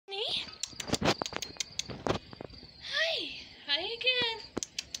again.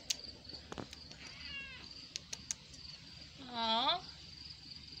 Aw.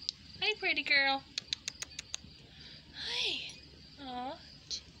 Hi, pretty girl. Hi. Aw.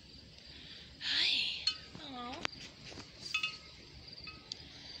 Hi. Aw.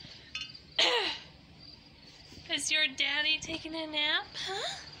 Is your daddy taking a nap,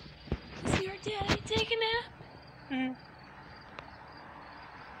 huh? Is your daddy taking a nap?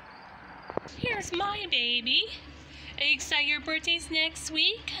 Here's my baby. Are you excited your birthday's next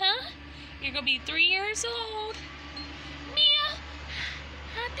week, huh? You're gonna be 3 years old. Mia,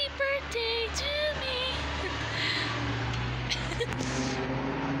 happy birthday to me.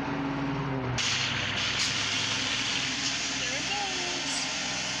 There it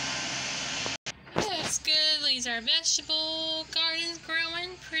goes. That's good. These are vegetable gardens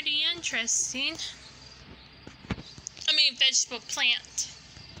growing. Pretty interesting. I mean, vegetable plant.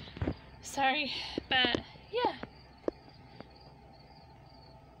 Sorry, but yeah.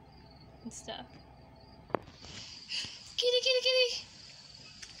 And stuff. Kitty, kitty, kitty.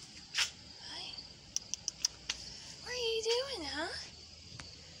 Hi. What are you doing, huh?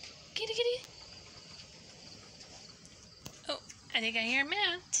 Kitty, kitty. Oh, I think I hear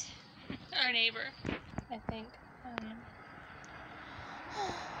Matt. Our neighbor, I think.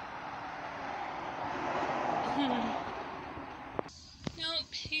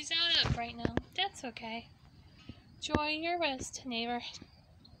 Nope, he's out up right now. That's okay. Enjoy your rest, neighbor.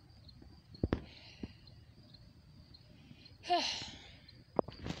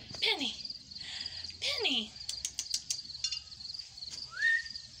 Penny! Penny!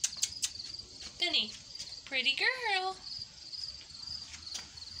 Penny! Pretty girl!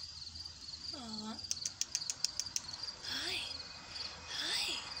 Aw. Hi.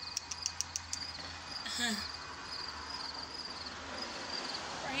 Hi.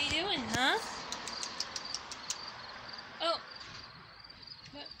 What are you doing, huh? Oh.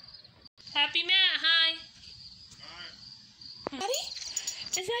 What? Happy Matt, hi. Hi. Daddy?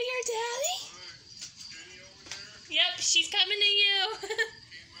 Is that your daddy? Yep, she's coming to you.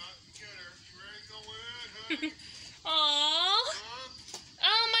 Aww.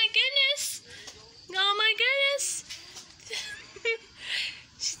 Oh my goodness. Oh my goodness.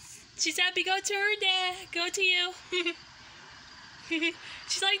 She's happy. Go to her dad. Go to you.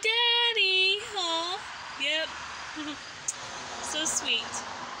 She's like, Daddy. Aw. Yep. So sweet.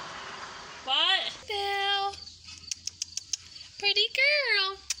 What? Phil. Pretty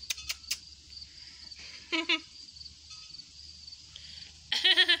girl.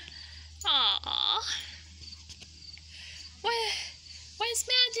 Aww. What's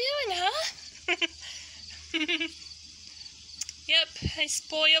Matt doing, huh? Yep, I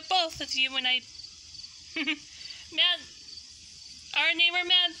spoil both of you when I... Matt, our neighbor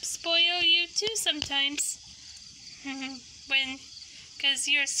Matt spoil you too sometimes. Because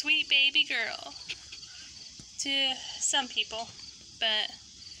you're a sweet baby girl. To some people. But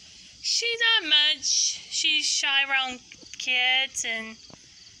she's not much. She's shy around kids and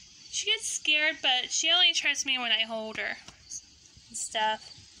she gets scared, but she only trusts me when I hold her and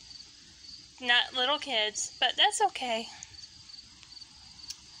stuff. Not little kids, but that's okay.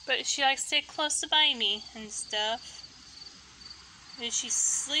 But she likes to stay close by me and stuff. And she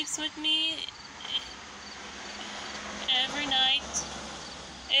sleeps with me every night.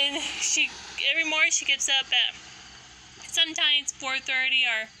 And every morning she gets up at sometimes 4:30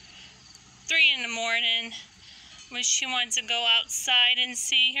 or 3 in the morning when she wants to go outside and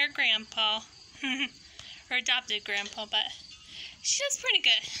see her grandpa. Her adopted grandpa, but she does pretty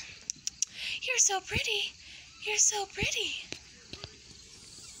good. You're so pretty. You're so pretty.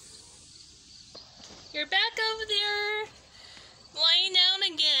 You're back over there laying down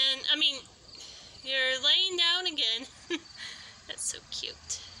again. I mean, you're laying down again. That's so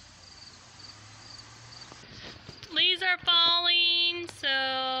cute. Leaves are falling,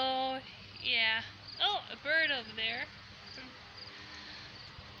 so yeah. Oh, a bird over there.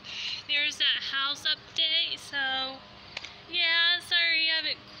 There's that house update, so yeah, sorry I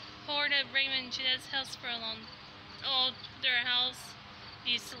haven't poured up Raymond Jed's house for a long, their house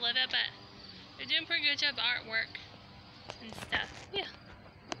used to live at, but they're doing a pretty good job of artwork and stuff, yeah.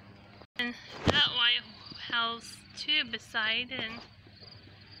 And that white house too beside, and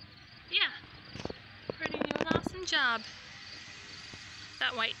yeah, pretty doing an awesome job.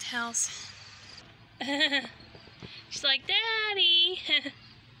 That white house. She's like, Daddy.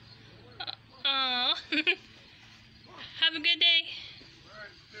 Aw. Have a good day.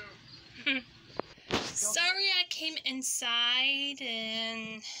 Sorry I came inside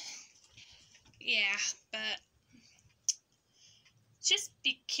and yeah, but just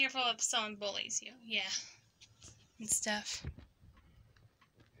be careful if someone bullies you. Yeah. And stuff.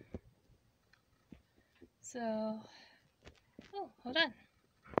 So, oh, hold on.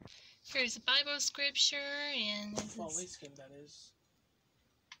 Here's a Bible scripture, and this Well, is... Elise game, that is.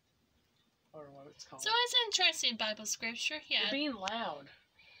 Or what it's called. So it's an interesting Bible scripture, yeah. You're being loud.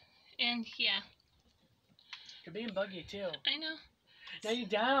 And, yeah. You're being buggy, too. I know. Now you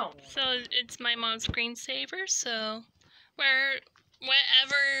down. So it's my mom's screensaver, so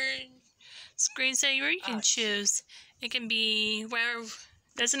whatever screensaver you can choose. It can be where,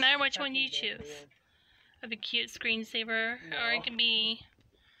 doesn't matter which one you choose. Of a cute screensaver, or it can be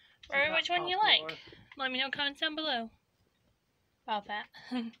or which one you like. Let me know in comments down below about that.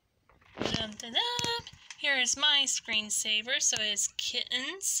 Here's my screensaver, so it's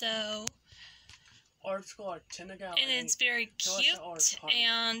kitten, so and it's very cute,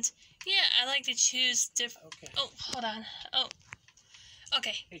 and yeah, I like to choose different. Okay. Oh, hold on. Oh,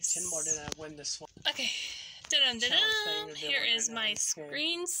 okay. It's 10 more than I win this one. Okay. Here is my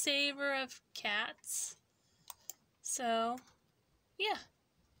screensaver of cats. So, yeah.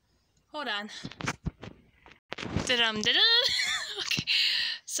 Hold on. Okay.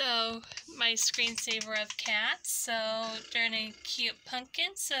 So, my screensaver of cats. So, they're in a cute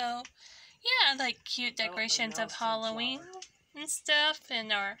pumpkin. So, yeah, I like cute decorations of Halloween and stuff.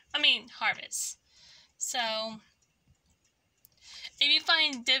 Harvest. So, if you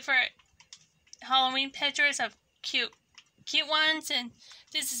find different Halloween pictures of cute ones, and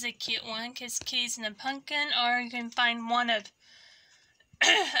this is a cute one because Kitty's in a pumpkin, or you can find one of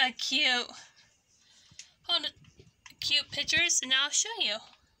a cute pictures, and I'll show you.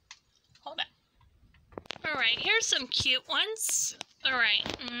 Hold on. Alright, here's some cute ones.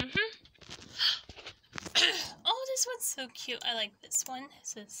 Alright, Oh, this one's so cute. I like this one.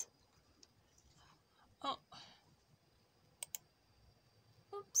 This is... Oh.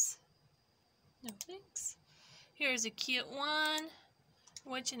 Oops. No thanks. Here's a cute one.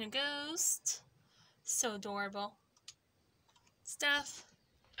 Witch and a ghost. So adorable. Stuff.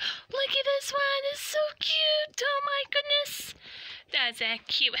 Look at this one. It's so cute. Oh my goodness. That's a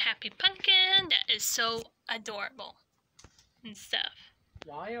cute happy pumpkin. That is so adorable. And stuff.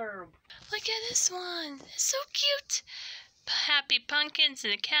 Look at this one. It's so cute. Happy pumpkins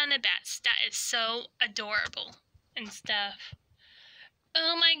and a can of bats. That is so adorable. And stuff.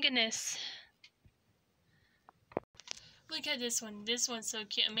 Oh my goodness. Look at this one. This one's so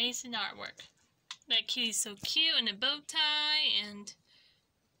cute. Amazing artwork. That kitty's so cute, and a bow tie, and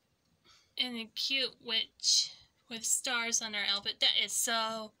a cute witch with stars on her outfit. That is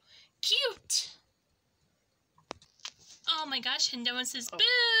so cute. Oh my gosh, and no one says boo.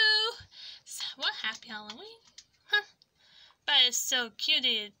 So, what, happy Halloween? Huh. But it's so cute.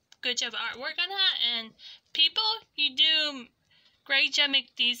 They did good job of artwork on that, and people, you do great job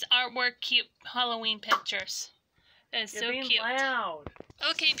making these artwork cute Halloween pictures. That is so cute. Loud.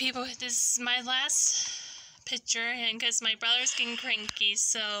 Okay, people, this is my last picture, and because my brother's getting cranky,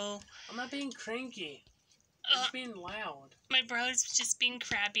 so... I'm not being cranky. I'm just being loud. My brother's just being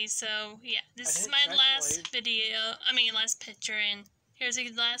crabby, so yeah. This is my last last picture, and here's a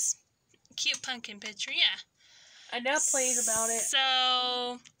last cute pumpkin picture, yeah. I now played about it.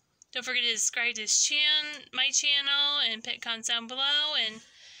 So, don't forget to subscribe to my channel, and put comments down below, and...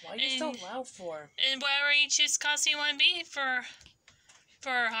 Why are you so loud for? And whatever you choose costume you want to be for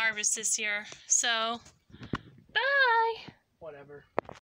harvest this year. So, bye! Whatever.